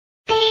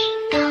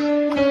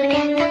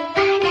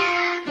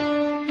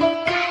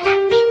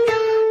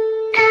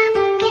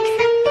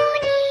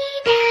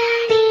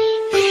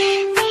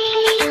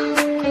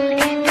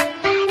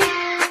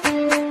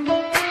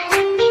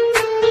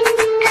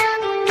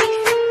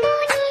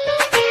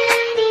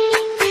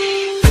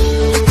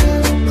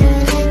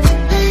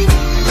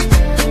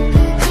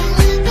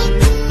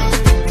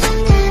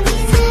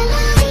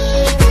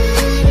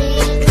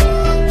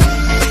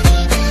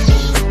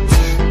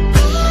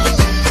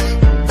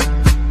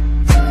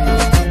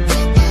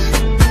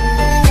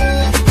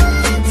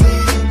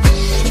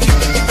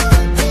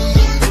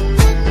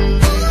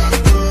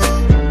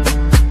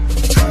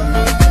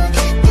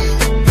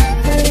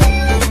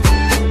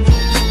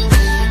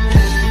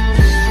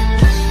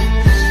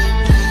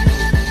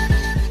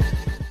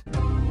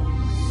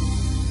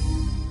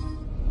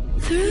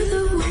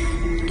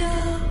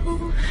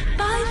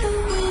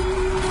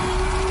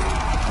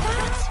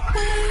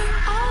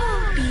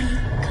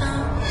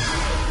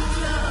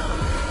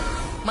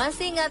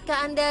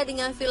Minatkah Anda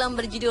dengan film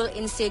berjudul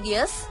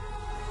Insidious?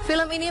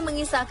 Film ini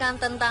mengisahkan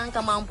tentang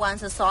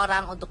kemampuan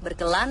seseorang untuk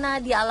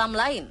berkelana di alam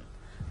lain.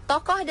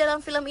 Tokoh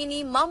dalam film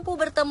ini mampu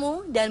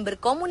bertemu dan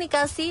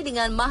berkomunikasi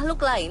dengan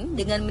makhluk lain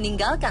dengan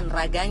meninggalkan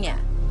raganya.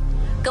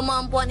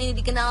 Kemampuan ini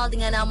dikenal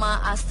dengan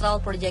nama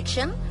astral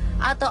projection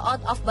atau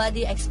out of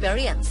body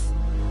experience.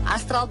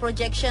 Astral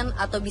projection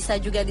atau bisa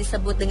juga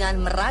disebut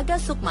dengan meraga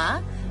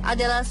sukma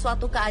adalah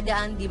suatu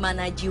keadaan di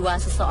mana jiwa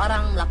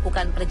seseorang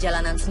melakukan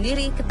perjalanan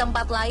sendiri ke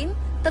tempat lain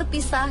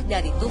terpisah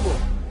dari tubuh.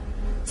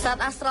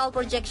 Saat astral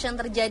projection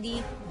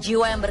terjadi,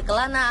 jiwa yang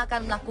berkelana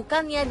akan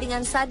melakukannya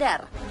dengan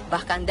sadar,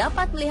 bahkan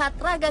dapat melihat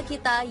raga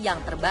kita yang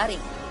terbaring.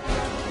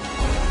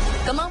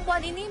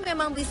 Kemampuan ini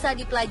memang bisa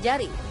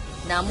dipelajari,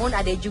 namun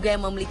ada juga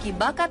yang memiliki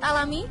bakat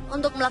alami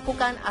untuk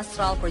melakukan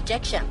astral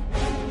projection.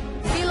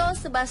 Philo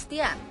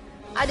Sebastian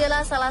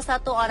adalah salah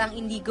satu orang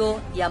indigo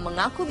yang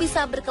mengaku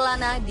bisa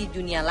berkelana di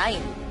dunia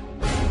lain.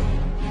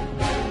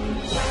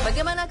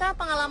 Bagaimanakah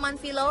pengalaman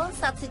Philo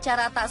saat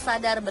secara tak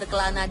sadar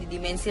berkelana di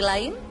dimensi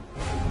lain?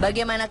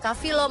 Bagaimanakah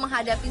Philo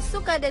menghadapi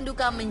suka dan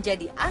duka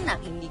menjadi anak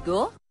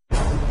indigo?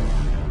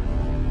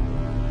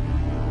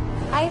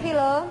 Hai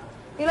Philo,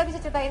 Philo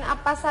bisa ceritain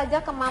apa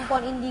saja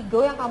kemampuan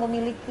indigo yang kamu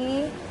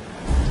miliki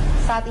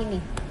saat ini?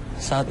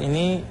 Saat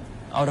ini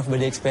out of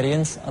body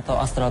experience atau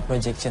astral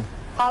projection.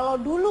 Kalau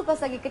dulu pas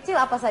lagi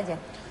kecil apa saja?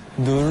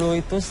 Dulu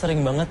itu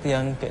sering banget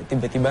yang kayak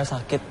tiba-tiba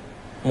sakit,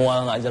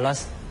 mual nggak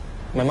jelas.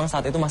 Memang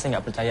saat itu masih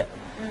nggak percaya.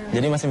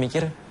 Jadi masih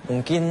mikir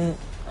mungkin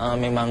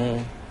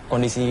memang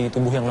kondisi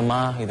tubuh yang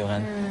lemah gitu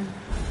kan.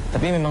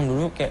 Tapi memang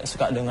dulu kayak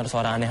suka dengar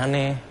suara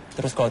aneh-aneh.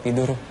 Terus kalau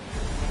tidur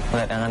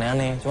ngeliat yang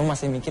aneh-aneh. Cuma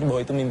masih mikir bahwa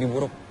itu mimpi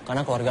buruk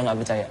karena keluarga nggak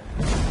percaya.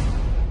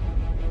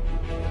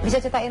 Bisa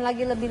ceritain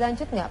lagi lebih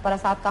lanjut nggak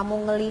pada saat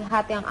kamu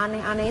ngelihat yang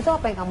aneh-aneh itu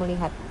apa yang kamu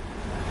lihat?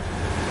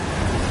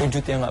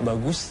 Wujud yang nggak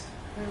bagus,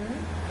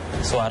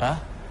 suara,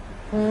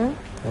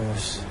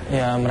 terus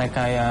ya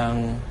mereka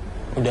yang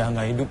udah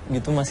nggak hidup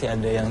gitu masih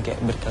ada yang kayak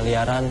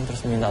berkeliaran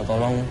terus minta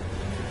tolong.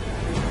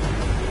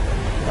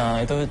 Nah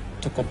itu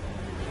cukup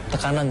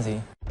tekanan sih.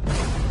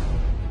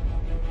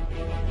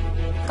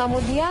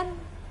 Kemudian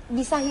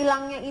bisa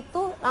hilangnya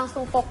itu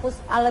langsung fokus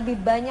lebih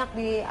banyak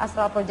di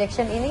astral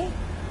projection ini,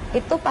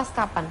 itu pas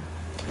kapan?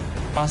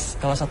 Pas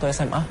kelas 1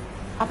 SMA.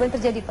 Apa yang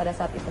terjadi pada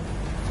saat itu?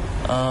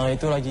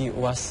 Itu lagi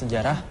UAS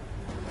sejarah,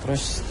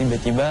 terus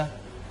tiba-tiba,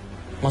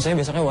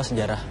 maksudnya besoknya UAS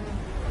sejarah,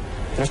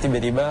 terus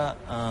tiba-tiba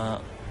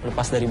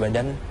lepas dari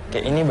badan,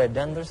 kayak ini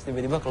badan terus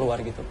tiba-tiba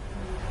keluar gitu.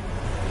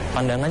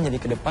 Pandangan jadi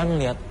ke depan,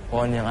 lihat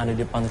pohon yang ada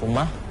di depan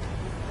rumah,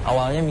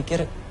 awalnya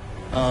mikir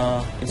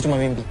itu cuma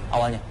mimpi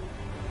awalnya.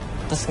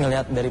 Terus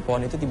ngelihat dari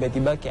pohon itu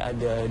tiba-tiba kayak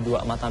ada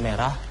 2 mata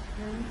merah.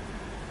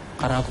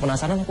 Karena aku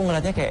penasaran, aku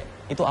ngeliatnya kayak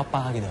itu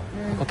apa gitu.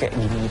 Kok kayak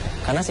gini gitu.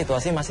 Karena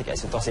situasi masih kayak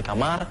situasi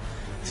kamar,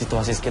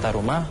 situasi sekitar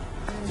rumah.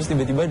 Terus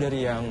tiba-tiba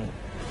dari yang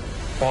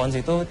pohon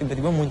situ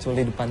tiba-tiba muncul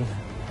di depan.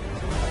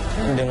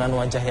 Dengan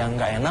wajah yang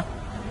gak enak,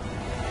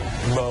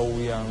 bau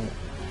yang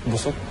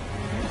busuk.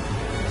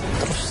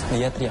 Terus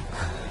dia teriak.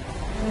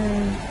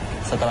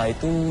 Setelah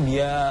itu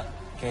dia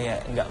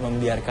kayak gak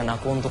membiarkan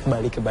aku untuk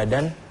balik ke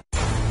badan.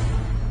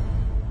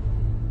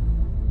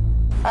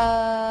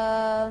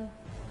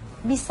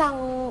 Bisa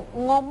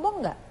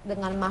ngomong nggak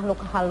dengan makhluk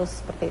halus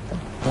seperti itu?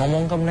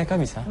 Ngomong ke mereka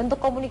bisa. Bentuk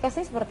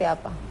komunikasi seperti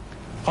apa?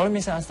 Kalau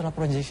misalnya astral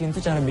projection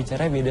itu cara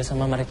bicara beda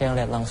sama mereka yang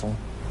lihat langsung.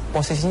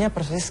 Posisinya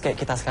persis kayak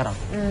kita sekarang.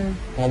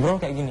 Ngobrol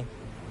kayak gini.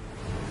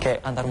 Kayak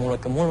antar mulut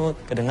ke mulut,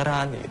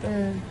 kedengeran gitu.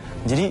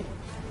 Jadi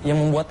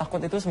yang membuat takut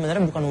itu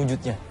sebenarnya bukan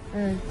wujudnya.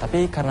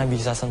 Tapi karena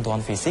bisa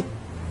sentuhan fisik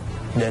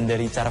dan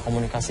dari cara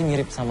komunikasi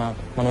mirip sama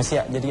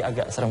manusia, jadi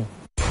agak serem.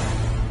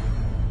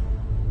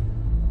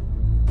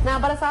 Nah,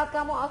 pada saat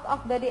kamu out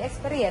of body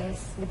experience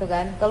gitu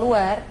kan,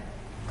 keluar,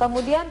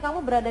 kemudian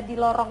kamu berada di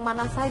lorong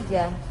mana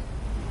saja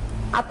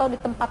atau di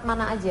tempat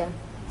mana aja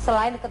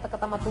selain dekat-dekat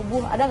sama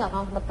tubuh, ada nggak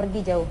kamu sempat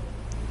pergi jauh?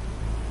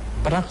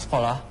 Pernah ke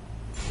sekolah,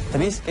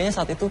 tapi kayaknya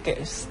saat itu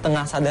kayak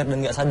setengah sadar dan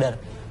nggak sadar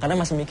karena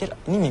masih mikir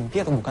ini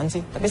mimpi atau bukan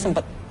sih, tapi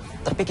sempat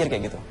terpikir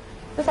kayak gitu.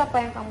 Terus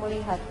apa yang kamu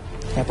lihat?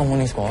 Ya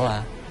penghuni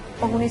sekolah.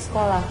 Penghuni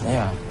sekolah?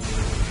 Iya.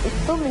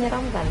 Itu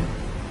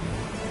menyeramkan?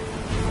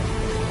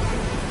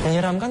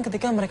 Menyeramkan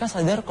ketika mereka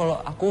sadar kalau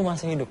aku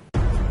masih hidup.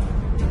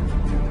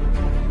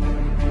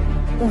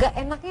 Nggak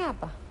enaknya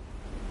apa?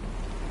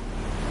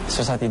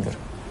 Susah tidur.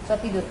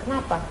 Susah tidur,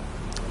 kenapa?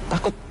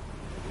 Takut.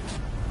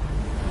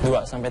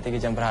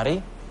 2-3 jam per hari.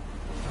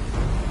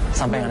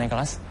 Sampai nggak naik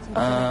kelas.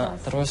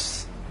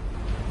 Terus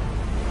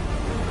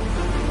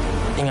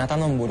ingatan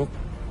memburuk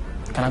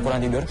karena kurang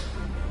tidur.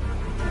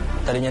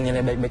 Tadinya nilai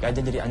baik-baik aja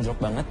jadi anjlok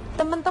banget.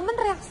 Teman-teman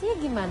reaksinya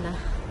gimana?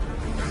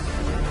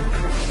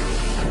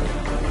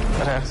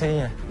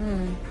 Reaksinya?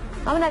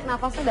 Kamu naik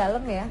nafasnya dalam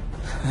ya?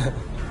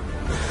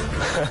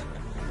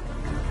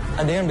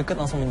 Ada yang deket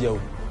langsung menjauh.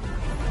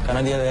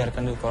 Karena dia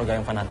dilahirkan di keluarga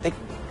yang fanatik.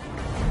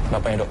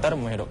 Bapaknya dokter,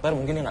 mamanya dokter,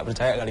 mungkin dia nggak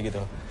percaya kali gitu.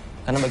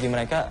 Karena bagi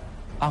mereka,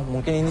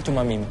 mungkin ini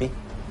cuma mimpi.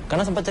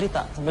 Karena sempat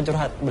cerita, sempat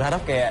curhat.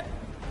 Berharap kayak,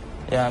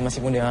 ya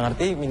meskipun dia nggak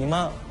ngerti,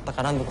 minimal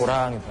tekanan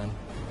berkurang gitu kan.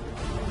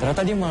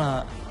 Ternyata dia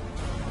malah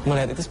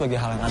melihat itu sebagai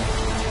hal yang aneh.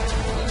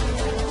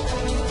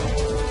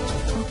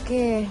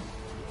 Oke,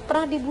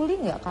 pernah dibully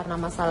nggak karena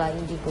masalah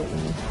indigo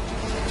ini?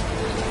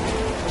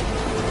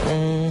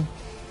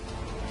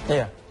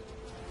 Iya,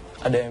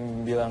 ada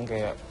yang bilang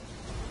kayak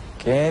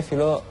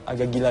Vilo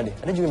agak gila deh.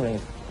 Ada juga bilang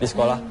gitu di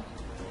sekolah.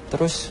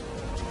 Terus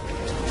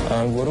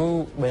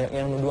guru banyak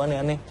yang nuduh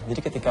aneh-aneh. Jadi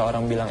ketika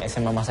orang bilang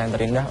SMA masa yang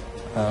terindah,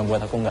 buat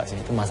aku enggak sih.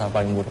 Itu masa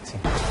paling buruk sih.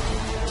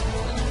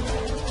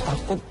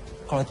 Takut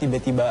kalau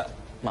tiba-tiba,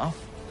 maaf,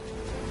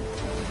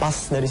 pas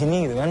dari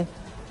sini gitu kan,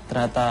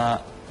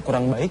 ternyata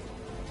kurang baik.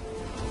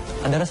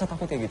 Ada rasa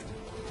takut kayak gitu.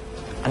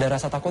 Ada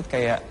rasa takut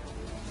kayak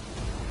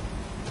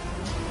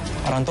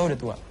orang tua udah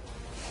tua.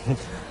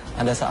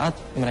 Ada saat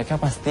mereka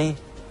pasti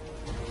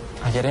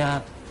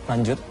akhirnya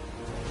lanjut.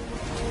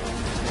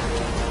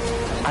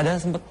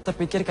 Ada sempat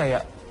terpikir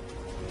kayak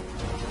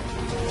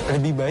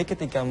lebih baik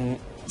ketika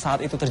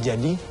saat itu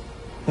terjadi,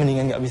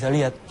 mendingan nggak bisa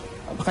lihat.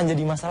 Apakah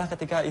jadi masalah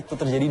ketika itu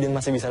terjadi dan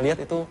masih bisa lihat,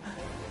 itu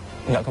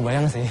nggak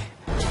kebayang sih.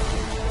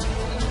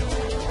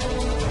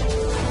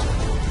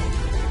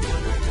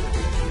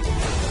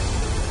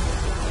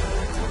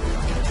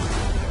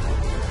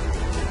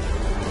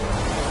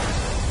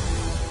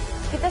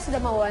 Kita sudah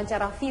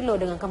mewawancara Vilo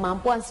dengan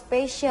kemampuan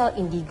spesial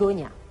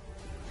indigonya.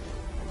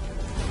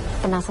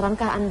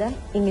 Penasarankah Anda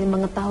ingin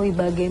mengetahui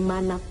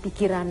bagaimana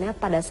pikirannya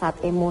pada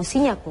saat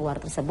emosinya keluar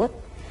tersebut?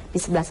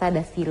 Di sebelah saya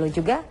ada Vilo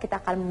juga.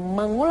 Kita akan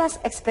mengulas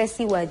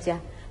ekspresi wajah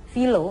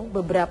Vilo.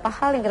 Beberapa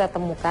hal yang kita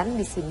temukan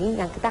di sini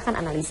yang kita akan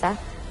analisa.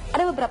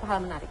 Ada beberapa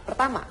hal menarik.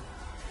 Pertama,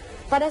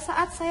 pada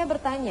saat saya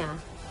bertanya,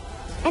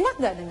 enak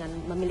gak dengan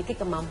memiliki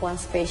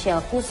kemampuan spesial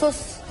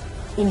khusus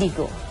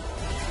indigo?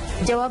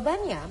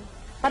 Jawabannya,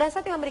 pada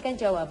saat dia memberikan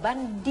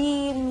jawaban,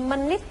 di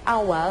menit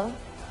awal,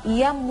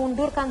 ia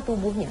mundurkan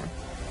tubuhnya.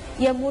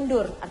 Ia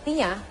mundur,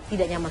 artinya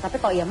tidak nyaman.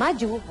 Tapi kalau ia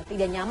maju,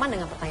 tidak nyaman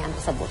dengan pertanyaan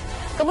tersebut.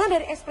 Kemudian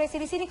dari ekspresi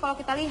di sini kalau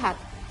kita lihat,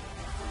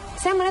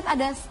 saya melihat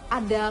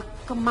ada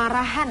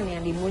kemarahan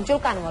yang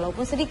dimunculkan,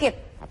 walaupun sedikit.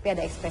 Tapi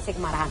ada ekspresi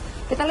kemarahan.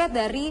 Kita lihat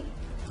dari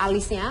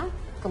alisnya,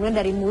 kemudian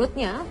dari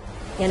mulutnya,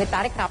 yang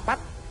ditarik rapat,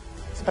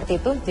 seperti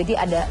itu. Jadi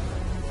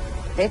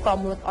kalau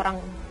mulut orang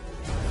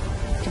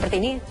seperti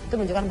ini, itu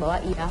menunjukkan bahwa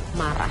ia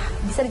marah.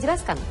 Bisa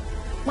dijelaskan,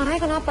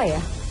 marahnya kenapa ya?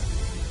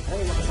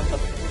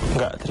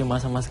 Nggak terima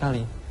sama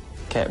sekali.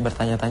 Kayak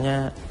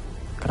bertanya-tanya,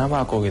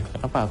 kenapa aku gitu?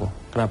 Kenapa aku?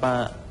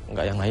 Kenapa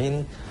nggak yang lain?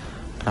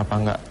 Kenapa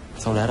nggak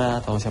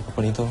saudara atau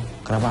siapapun itu?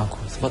 Kenapa aku?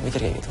 Sempat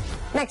mikir kayak gitu.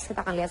 Next,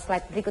 kita akan lihat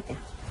slide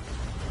berikutnya.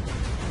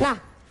 Nah,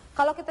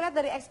 kalau kita lihat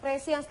dari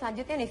ekspresi yang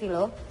selanjutnya nih,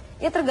 Vilo,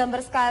 ini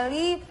tergambar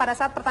sekali pada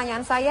saat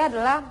pertanyaan saya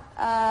adalah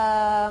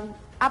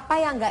apa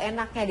yang nggak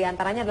enaknya,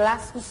 diantaranya adalah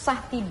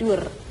susah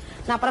tidur.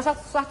 Nah, pada saat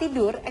susah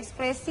tidur,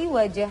 ekspresi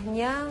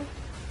wajahnya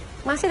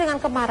masih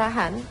dengan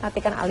kemarahan,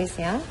 perhatikan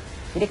alisnya.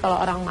 Jadi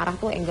kalau orang marah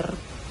tuh anger,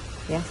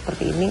 ya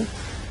seperti ini.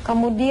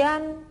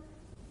 Kemudian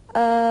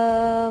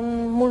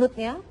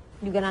mulutnya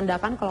juga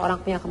nandakan kalau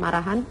orang punya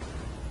kemarahan.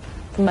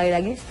 Kembali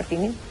lagi seperti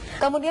ini.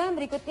 Kemudian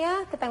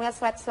berikutnya kita lihat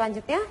slide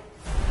selanjutnya.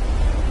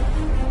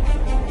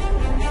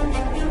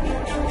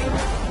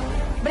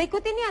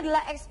 Berikut ini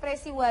adalah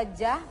ekspresi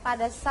wajah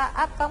pada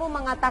saat kamu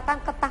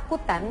mengatakan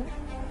ketakutan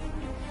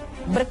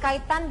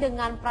berkaitan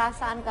dengan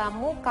perasaan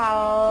kamu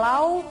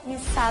kalau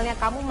misalnya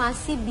kamu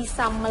masih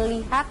bisa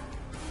melihat,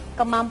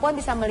 kemampuan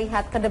bisa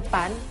melihat ke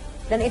depan,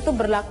 dan itu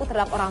berlaku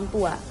terhadap orang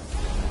tua.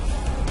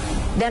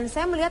 Dan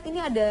saya melihat ini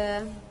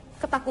ada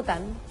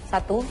ketakutan,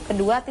 satu.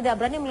 Kedua, tidak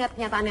berani melihat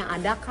kenyataan yang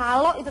ada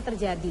kalau itu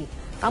terjadi.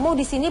 Kamu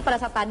di sini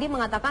pada saat tadi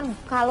mengatakan,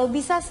 kalau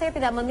bisa saya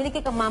tidak memiliki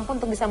kemampuan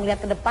untuk bisa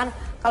melihat ke depan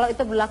kalau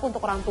itu berlaku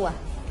untuk orang tua.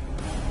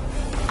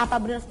 Apa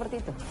benar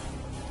seperti itu?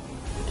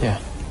 Ya.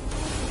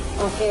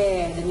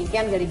 Oke,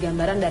 demikian dari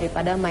gambaran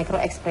daripada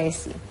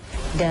microekspresi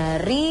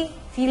dari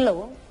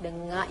Vilo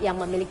dengan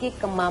yang memiliki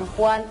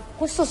kemampuan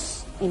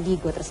khusus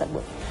indigo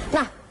tersebut.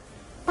 Nah,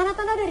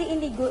 tanda-tanda dari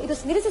indigo itu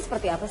sendiri sih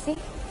seperti apa sih?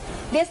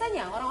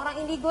 Biasanya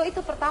orang-orang indigo itu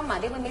pertama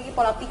dia memiliki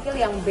pola pikir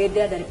yang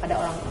beda daripada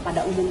orang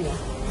pada umumnya.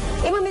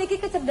 Ia memiliki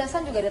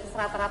kecerdasan juga di atas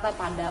rata-rata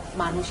pada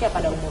manusia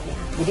pada umumnya.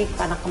 Jadi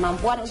karena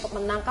kemampuan untuk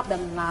menangkap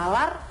dan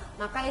menalar,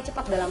 maka ia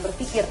cepat dalam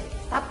berpikir.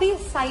 Tapi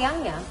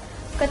sayangnya,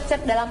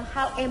 dalam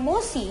hal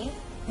emosi,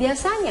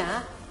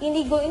 biasanya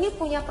indigo ini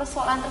punya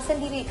persoalan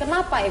tersendiri.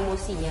 Kenapa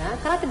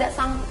emosinya? Karena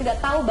tidak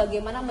tahu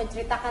bagaimana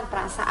menceritakan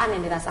perasaan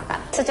yang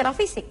dirasakan. Secara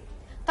fisik,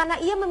 karena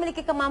ia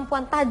memiliki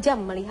kemampuan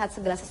tajam melihat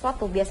segala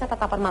sesuatu, biasa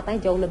tatapan matanya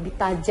jauh lebih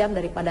tajam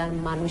daripada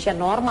manusia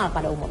normal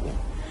pada umumnya.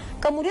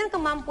 Kemudian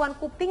kemampuan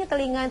kuping,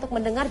 telinga untuk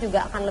mendengar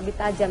juga akan lebih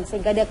tajam,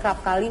 sehingga dia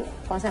kerap kali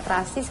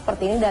konsentrasi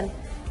seperti ini dan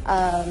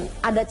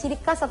ada ciri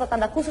khas atau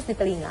tanda khusus di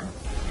telinga.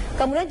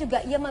 Kemudian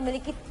juga ia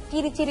memiliki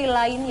ciri-ciri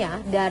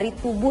lainnya dari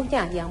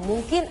tubuhnya yang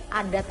mungkin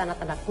ada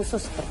tanda-tanda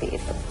khusus seperti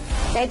itu.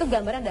 Nah, itu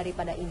gambaran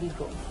daripada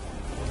indigo.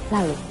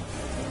 Lalu,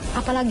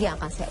 apalagi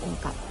yang akan saya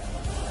ungkap?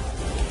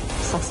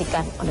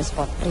 Saksikan on the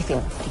spot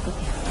reveal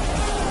berikutnya.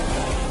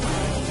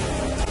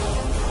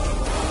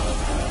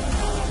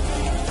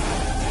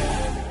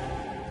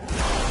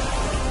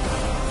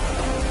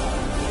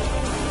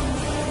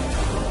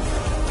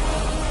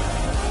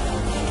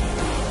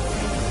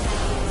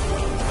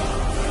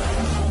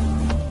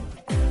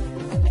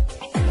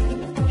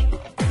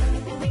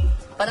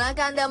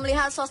 Pernahkah Anda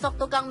melihat sosok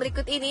tukang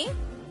berikut ini?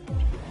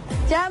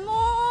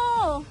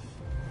 Jamu.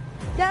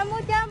 Jamu,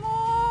 jamu.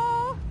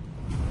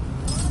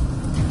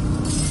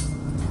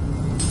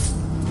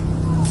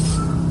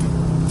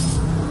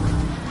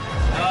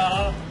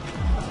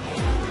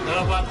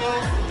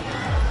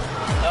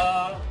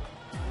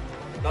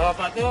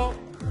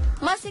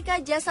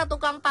 Masihkah jasa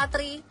tukang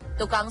patri,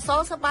 tukang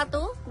sol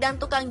sepatu, dan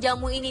tukang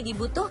jamu ini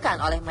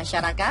dibutuhkan oleh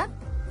masyarakat?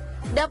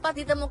 Dapat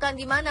ditemukan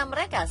di mana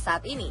mereka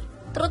saat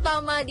ini,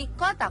 terutama di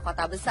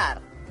kota-kota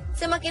besar.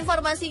 Simak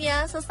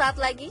informasinya sesaat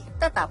lagi,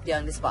 tetap di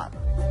On The Spot.